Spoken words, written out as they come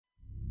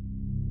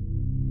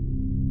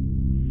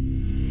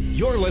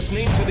You're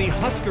listening to the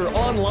Husker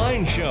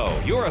Online Show,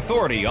 your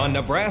authority on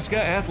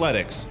Nebraska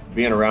athletics.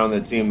 Being around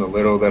the team the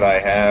little that I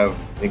have,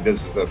 I think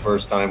this is the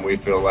first time we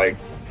feel like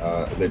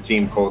the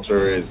team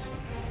culture is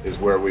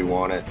where we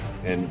want it,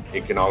 and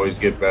it can always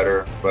get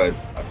better, but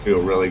I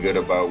feel really good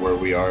about where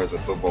we are as a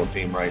football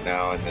team right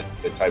now and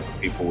the type of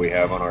people we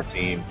have on our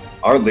team.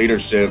 Our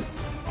leadership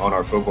on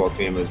our football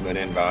team has been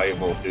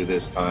invaluable through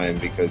this time,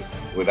 because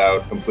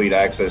without complete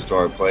access to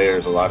our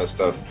players, a lot of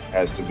stuff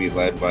has to be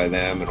led by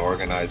them and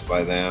organized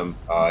by them.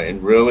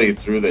 And really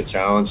through the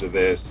challenge of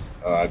this,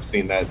 I've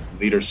seen that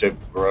leadership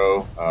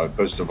grow.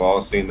 Coach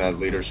Duvall's seen that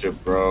leadership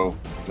grow.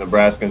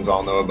 Nebraskans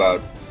all know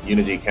about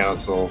Unity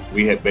Council.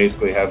 We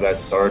basically have that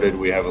started.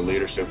 We have a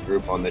leadership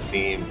group on the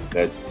team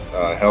that's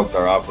helped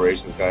our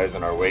operations guys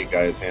and our weight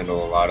guys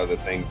handle a lot of the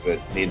things that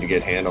need to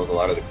get handled, a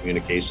lot of the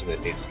communication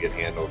that needs to get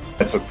handled.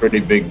 That's a pretty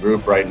big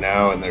group right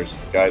now, and there's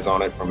guys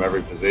on it from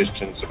every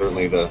position.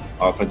 Certainly the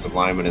offensive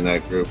linemen in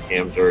that group,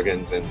 Cam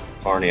Jurgens and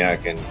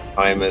Farniak and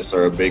Hymas,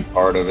 are a big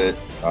part of it.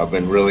 I've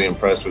been really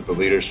impressed with the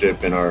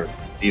leadership in our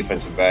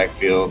defensive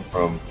backfield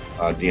from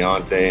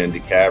Deontay and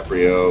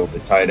DiCaprio. The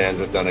tight ends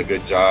have done a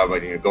good job.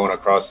 Going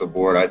across the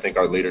board, I think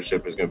our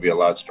leadership is going to be a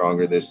lot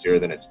stronger this year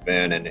than it's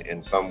been. And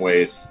in some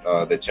ways,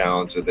 the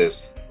challenge of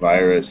this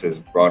virus has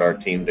brought our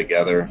team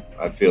together.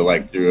 I feel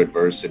like through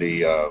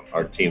adversity,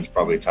 our team's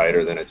probably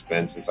tighter than it's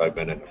been since I've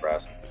been in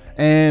Nebraska.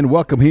 And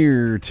welcome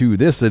here to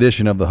this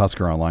edition of the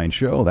Husker Online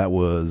Show. That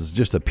was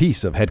just a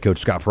piece of head coach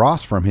Scott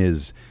Frost from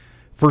his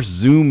first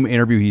Zoom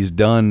interview he's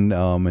done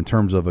in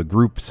terms of a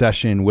group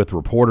session with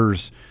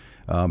reporters.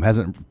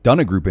 Hasn't done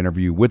a group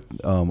interview with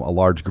a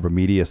large group of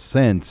media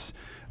since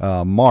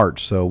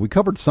March. So we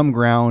covered some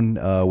ground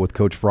with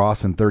Coach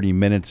Frost in 30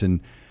 minutes. And,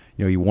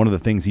 one of the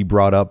things he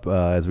brought up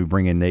as we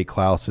bring in Nate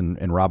Klaus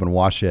and Robin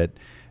Washett,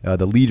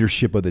 the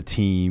leadership of the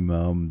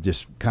team,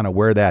 just kind of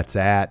where that's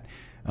at.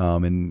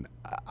 And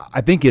I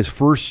think his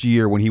first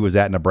year when he was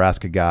at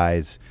Nebraska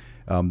guys,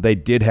 they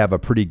did have a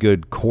pretty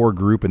good core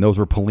group, and those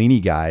were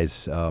Pelini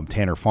guys,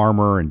 Tanner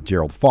Farmer and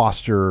Gerald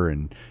Foster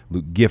and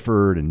Luke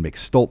Gifford and Mick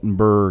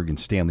Stoltenberg and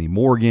Stanley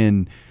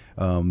Morgan.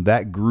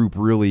 That group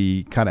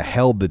really kind of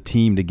held the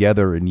team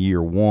together in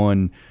year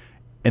one.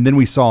 And then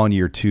we saw in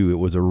year two, it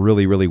was a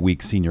really, really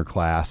weak senior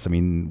class. I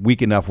mean,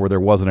 weak enough where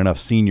there wasn't enough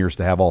seniors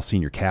to have all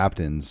senior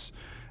captains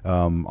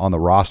on the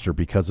roster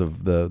because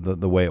of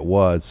the way it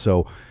was.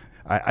 So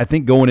I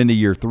think going into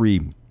year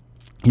three,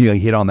 you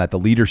hit on that, the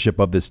leadership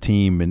of this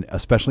team, and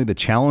especially the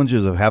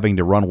challenges of having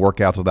to run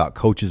workouts without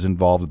coaches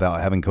involved, without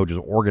having coaches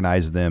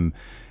organize them,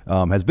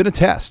 has been a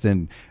test.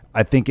 And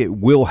I think it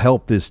will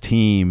help this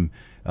team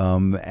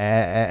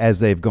as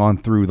they've gone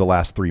through the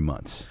last 3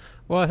 months.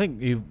 Well, I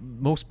think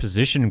most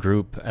position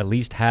group at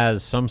least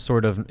has some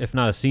sort of, if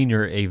not a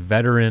senior, a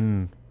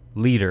veteran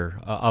leader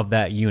of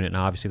that unit.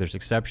 Now, obviously there's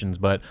exceptions,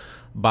 but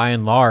by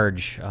and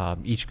large,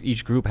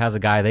 each group has a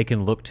guy they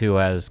can look to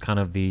as kind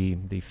of the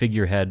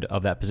figurehead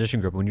of that position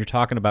group. When you're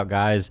talking about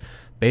guys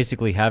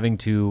basically having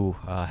to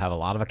have a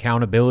lot of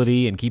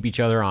accountability and keep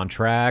each other on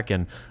track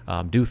and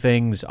do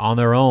things on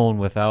their own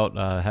without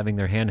having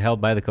their hand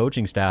held by the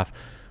coaching staff,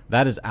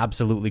 that is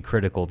absolutely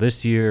critical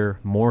this year,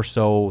 more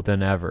so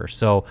than ever.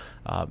 So,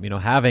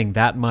 having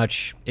that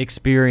much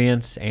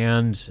experience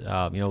and,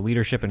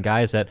 leadership and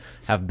guys that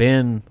have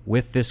been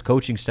with this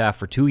coaching staff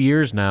for 2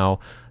 years now,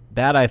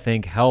 that I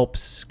think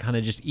helps kind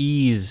of just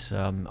ease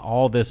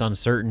all this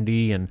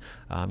uncertainty and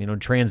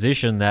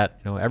transition that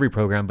every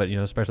program, but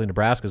especially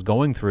Nebraska is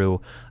going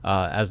through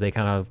as they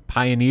kind of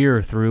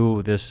pioneer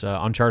through this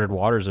uncharted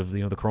waters of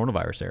the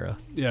coronavirus era.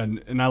 Yeah,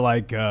 and I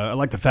like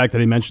the fact that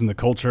he mentioned the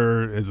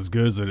culture is as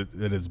good as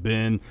it has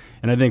been,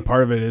 and I think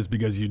part of it is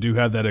because you do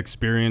have that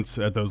experience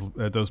at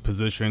those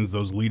positions,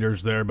 those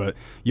leaders there, but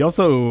you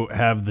also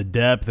have the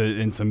depth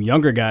and some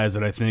younger guys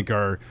that I think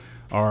are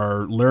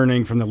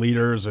learning from the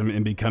leaders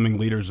and becoming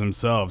leaders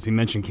themselves. He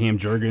mentioned Cam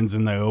Jurgens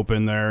in the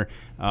open there.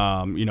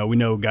 We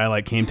know a guy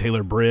like Cam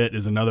Taylor-Britt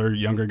is another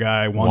younger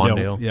guy.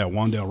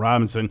 Wandale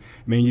Robinson.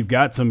 I mean, you've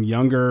got some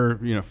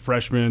younger,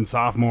 freshmen,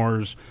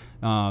 sophomores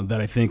that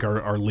I think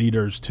are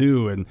leaders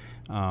too.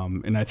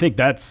 And I think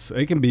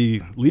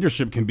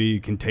leadership can be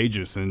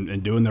contagious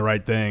and doing the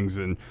right things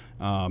and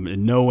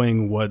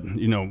knowing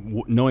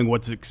knowing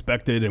what's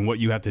expected and what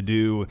you have to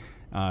do.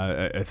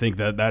 I think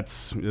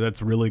that's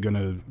really going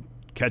to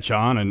catch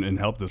on and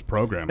help this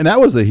program. And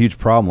that was a huge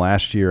problem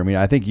last year. I mean,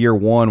 I think year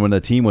one when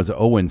the team was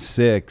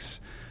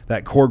 0-6,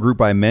 that core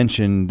group I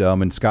mentioned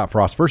in Scott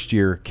Frost's first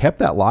year kept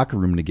that locker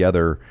room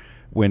together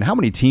when how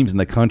many teams in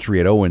the country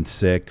at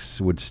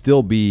 0-6 would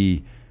still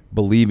be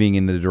believing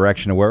in the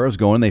direction of where it was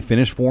going. They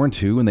finished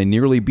 4-2, and they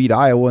nearly beat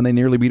Iowa, and they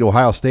nearly beat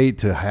Ohio State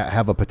to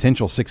have a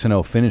potential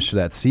 6-0 finish to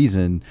that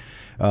season.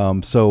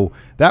 So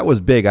that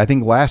was big. I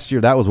think last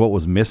year that was what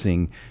was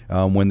missing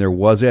when there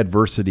was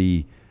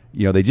adversity.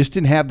 they just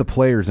didn't have the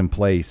players in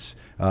place.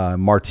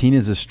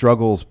 Martinez's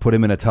struggles put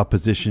him in a tough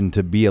position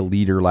to be a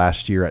leader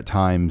last year at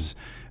times.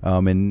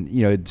 And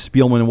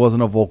Spielman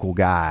wasn't a vocal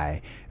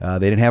guy. They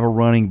didn't have a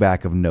running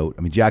back of note.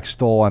 I mean, Jack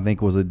Stoll, I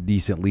think, was a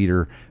decent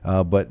leader,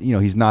 but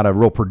he's not a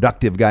real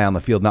productive guy on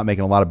the field, not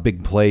making a lot of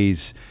big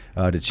plays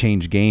to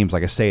change games,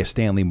 like I say, a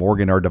Stanley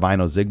Morgan or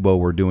Divino Zigbo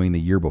were doing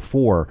the year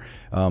before.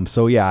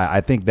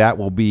 I think that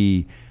will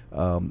be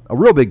a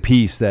real big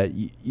piece that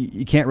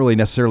you can't really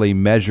necessarily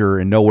measure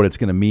and know what it's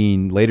going to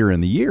mean later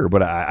in the year.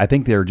 But I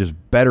think there are just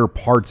better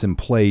parts in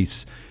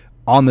place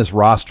on this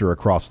roster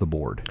across the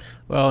board.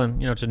 Well,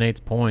 and to Nate's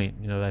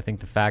point, I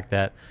think the fact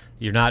that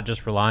you're not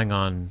just relying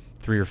on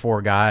 3 or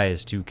 4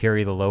 guys to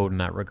carry the load in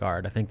that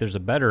regard. I think there's a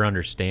better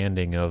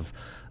understanding of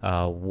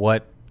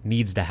what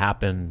needs to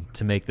happen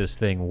to make this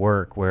thing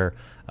work, where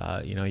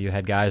you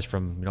had guys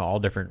from all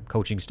different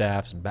coaching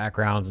staffs and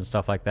backgrounds and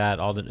stuff like that,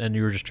 and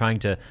you were just trying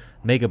to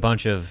make a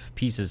bunch of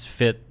pieces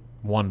fit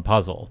one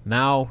puzzle.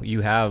 Now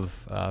you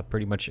have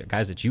pretty much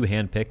guys that you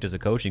handpicked as a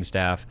coaching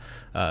staff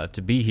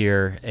to be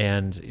here,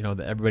 and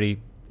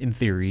everybody in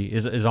theory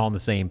is all on the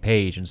same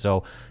page, and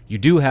so you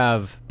do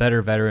have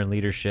better veteran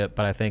leadership.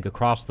 But I think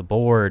across the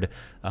board,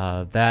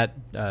 that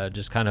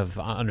just kind of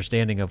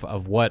understanding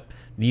of what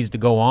needs to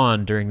go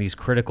on during these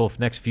critical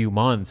next few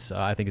months,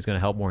 I think is going to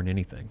help more than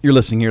anything. You're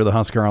listening here to the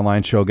Husker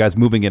Online Show, guys.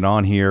 Moving it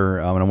on here,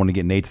 and I want to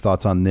get Nate's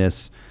thoughts on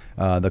this,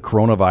 the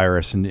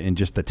coronavirus and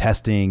just the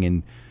testing,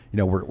 and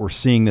we're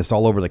seeing this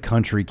all over the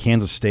country.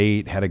 Kansas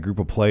State had a group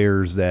of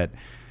players that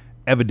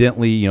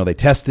evidently, they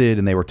tested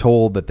and they were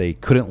told that they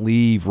couldn't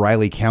leave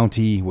Riley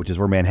County, which is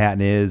where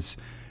Manhattan is.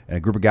 And a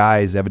group of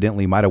guys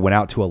evidently might have went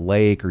out to a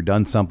lake or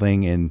done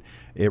something, and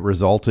it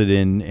resulted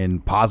in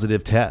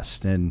positive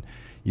tests. And,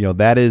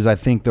 that is, I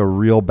think, the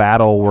real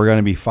battle we're going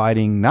to be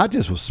fighting, not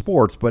just with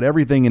sports, but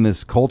everything in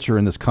this culture,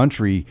 in this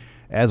country,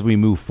 as we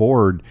move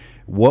forward.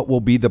 What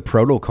will be the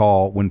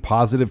protocol when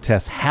positive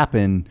tests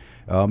happen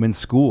in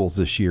schools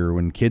this year,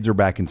 when kids are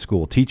back in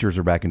school, teachers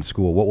are back in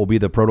school? What will be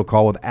the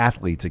protocol with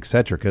athletes, et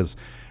cetera? Because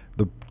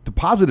the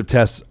positive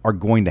tests are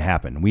going to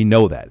happen. We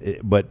know that.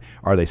 But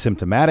are they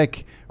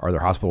symptomatic? Are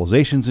there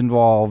hospitalizations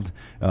involved?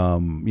 There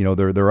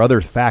are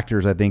other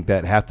factors, I think,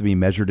 that have to be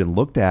measured and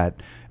looked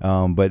at.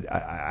 But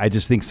I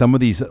just think some of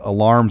these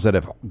alarms that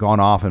have gone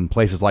off in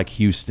places like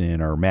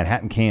Houston or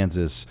Manhattan,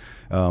 Kansas,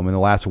 in the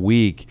last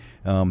week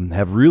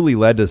have really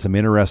led to some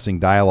interesting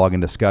dialogue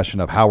and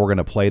discussion of how we're going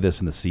to play this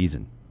in the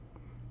season.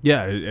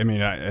 Yeah, I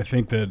mean, I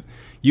think that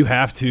you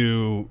have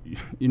to,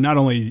 not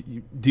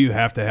only do you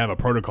have to have a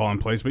protocol in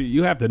place, but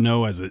you have to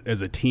know as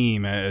a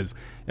team, as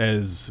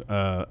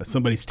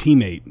somebody's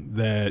teammate,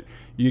 that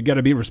you got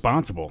to be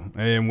responsible.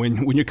 And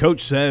when your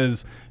coach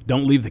says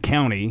don't leave the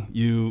county,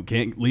 you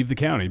can't leave the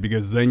county,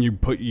 because then you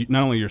put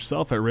not only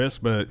yourself at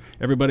risk, but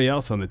everybody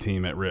else on the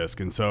team at risk.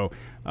 And so,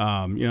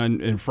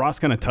 and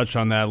Frost kind of touched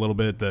on that a little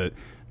bit, that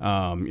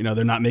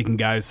they're not making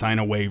guys sign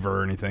a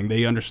waiver or anything.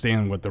 They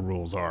understand what the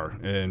rules are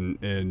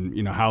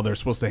and how they're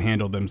supposed to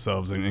handle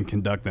themselves and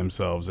conduct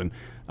themselves. And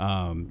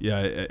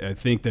I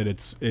think that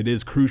it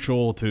is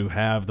crucial to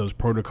have those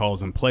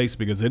protocols in place,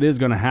 because it is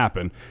going to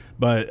happen.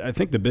 But I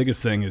think the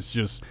biggest thing is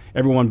just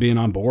everyone being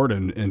on board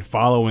and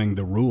following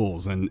the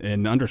rules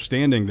and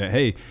understanding that,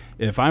 hey,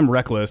 if I'm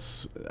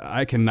reckless,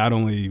 I can not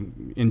only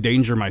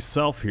endanger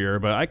myself here,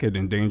 but I could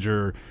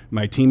endanger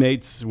my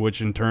teammates, which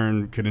in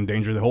turn could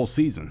endanger the whole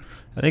season.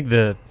 I think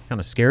the kind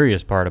of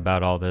scariest part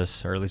about all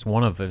this, or at least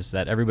one of it, is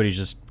that everybody's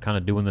just kind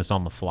of doing this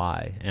on the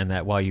fly, and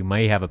that while you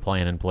may have a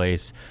plan in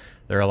place,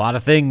 there are a lot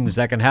of things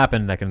that can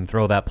happen that can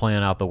throw that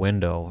plan out the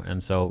window.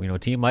 And so, a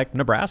team like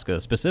Nebraska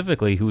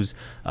specifically, who's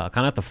kind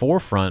of at the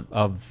forefront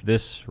of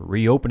this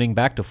reopening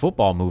back to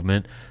football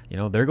movement,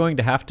 they're going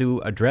to have to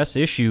address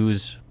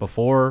issues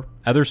before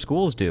other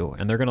schools do.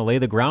 And they're going to lay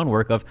the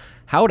groundwork of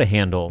how to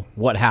handle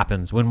what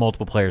happens when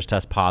multiple players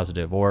test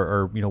positive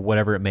or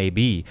whatever it may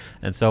be.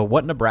 And so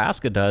what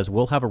Nebraska does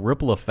will have a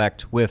ripple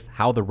effect with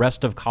how the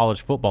rest of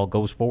college football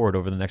goes forward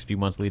over the next few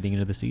months leading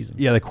into the season.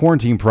 Yeah, the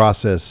quarantine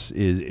process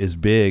is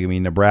big. I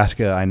mean,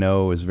 Nebraska, I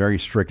know, is very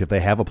strict. If they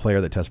have a player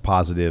that tests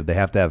positive, they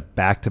have to have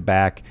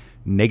back-to-back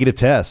negative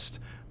tests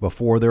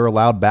before they're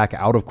allowed back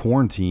out of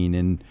quarantine.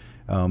 And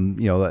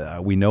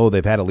we know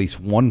they've had at least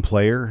one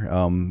player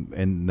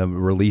and the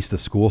release the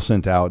school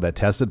sent out that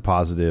tested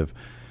positive.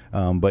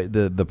 But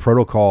the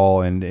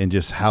protocol and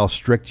just how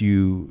strict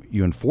you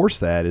enforce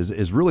that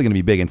is really going to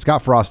be big. And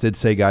Scott Frost did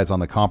say, guys, on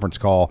the conference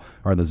call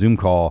or the Zoom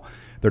call,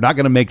 they're not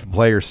going to make the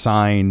players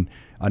sign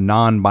a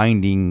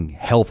non-binding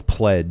health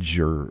pledge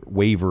or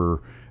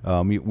waiver.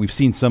 We've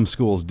seen some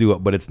schools do it,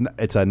 but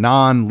it's a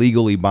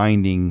non-legally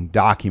binding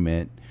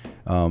document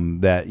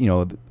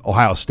that,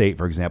 Ohio State,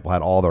 for example,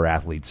 had all their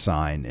athletes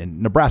sign.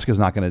 And Nebraska's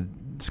not going to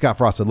 – Scott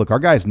Frost said, look, our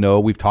guys know,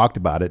 we've talked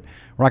about it.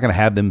 We're not going to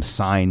have them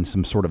sign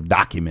some sort of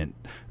document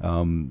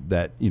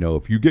that,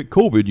 if you get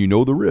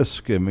COVID, the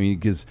risk. I mean,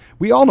 because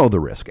we all know the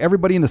risk.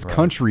 Everybody in this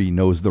country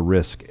knows the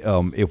risk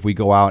if we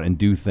go out and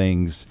do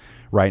things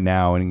right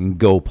now and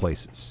go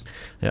places.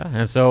 Yeah,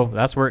 and so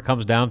that's where it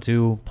comes down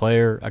to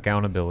player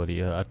accountability.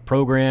 A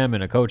program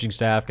and a coaching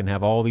staff can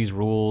have all these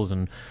rules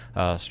and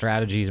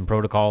strategies and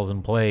protocols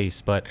in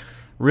place, but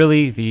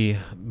really the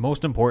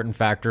most important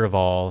factor of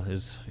all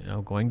is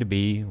going to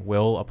be,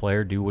 will a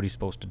player do what he's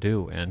supposed to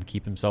do and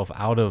keep himself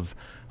out of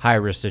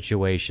high-risk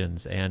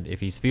situations? And if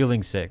he's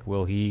feeling sick,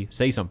 will he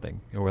say something?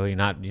 Or will he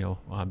not,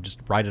 just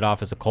write it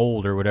off as a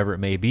cold or whatever it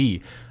may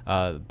be?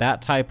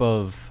 That type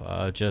of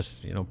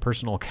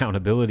personal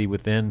accountability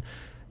within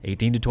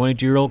 18 to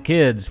 22-year-old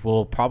kids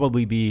will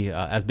probably be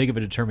as big of a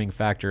determining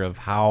factor of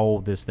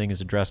how this thing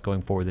is addressed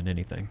going forward than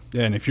anything.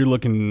 Yeah, and if you're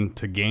looking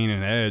to gain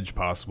an edge,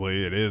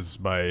 possibly, it is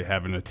by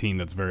having a team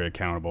that's very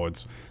accountable.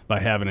 It's by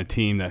having a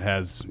team that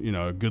has,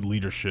 good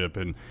leadership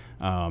and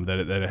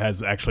that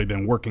has actually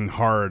been working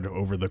hard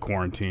over the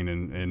quarantine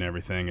and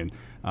everything. And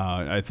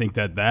I think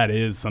that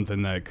is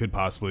something that could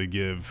possibly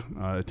give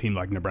a team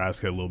like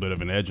Nebraska a little bit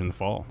of an edge in the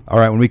fall. All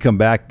right, when we come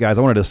back, guys,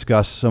 I want to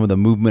discuss some of the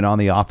movement on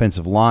the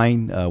offensive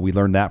line. We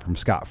learned that from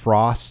Scott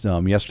Frost.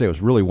 Yesterday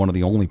was really one of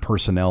the only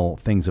personnel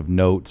things of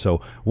note.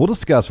 So we'll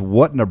discuss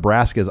what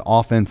Nebraska's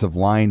offensive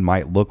line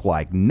might look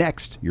like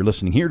next. You're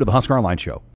listening here to the Husker Online Show.